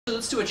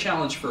Let's do a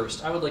challenge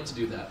first. I would like to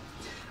do that.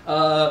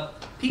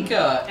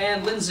 Pika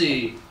and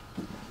Lindsey,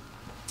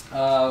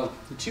 the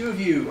two of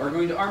you are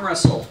going to arm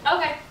wrestle.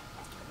 Okay.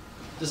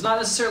 Does not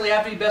necessarily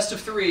have to be best of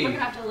 3. We're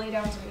gonna have to lay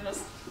down to do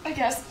this, I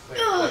guess.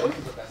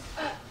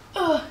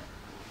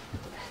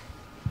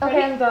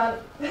 Okay, I'm done.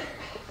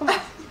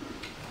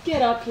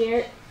 Get up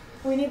here.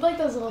 We need like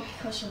those little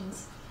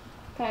cushions.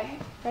 Okay,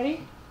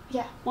 ready?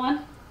 Yeah.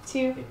 1,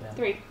 2,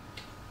 3.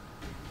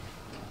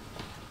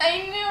 I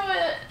knew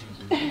it. Do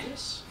you do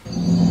this?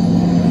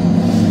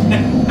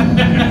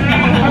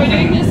 Are we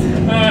doing this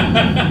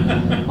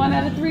 1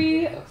 out of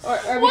 3?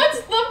 Or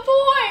What's the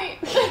point?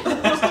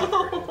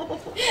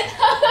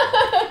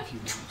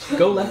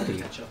 Go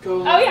lefty.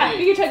 Oh yeah,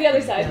 you can try the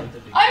other side.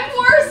 I'm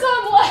worse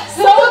on left.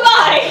 So am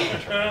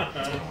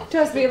I!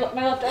 Trust me,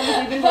 my left arm is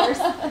even worse.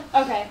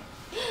 Okay.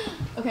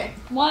 Okay.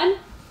 1,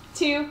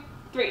 2,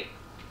 3.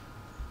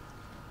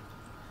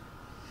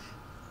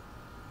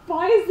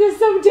 Why is this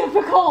so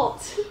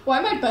difficult? Why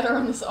am I better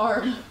on this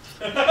arm?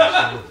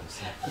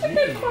 That's a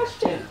good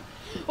question.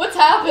 What's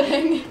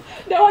happening?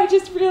 No, I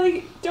just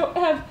really don't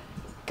have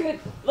good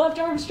left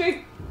arm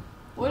strength.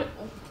 What?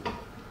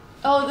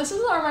 Oh, this is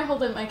the arm I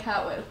hold in my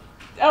cat with.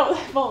 Oh,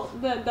 well,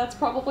 then that's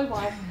probably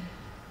why.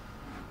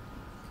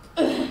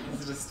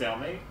 Is it a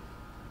stalemate?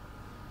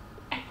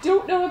 I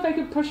don't know if I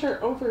could push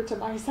her over to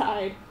my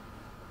side.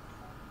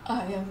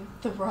 I am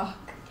the rock.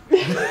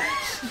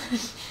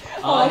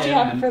 I'll let you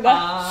have it for that.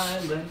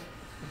 Island.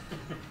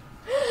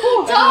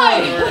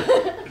 Time!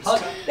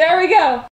 There we go.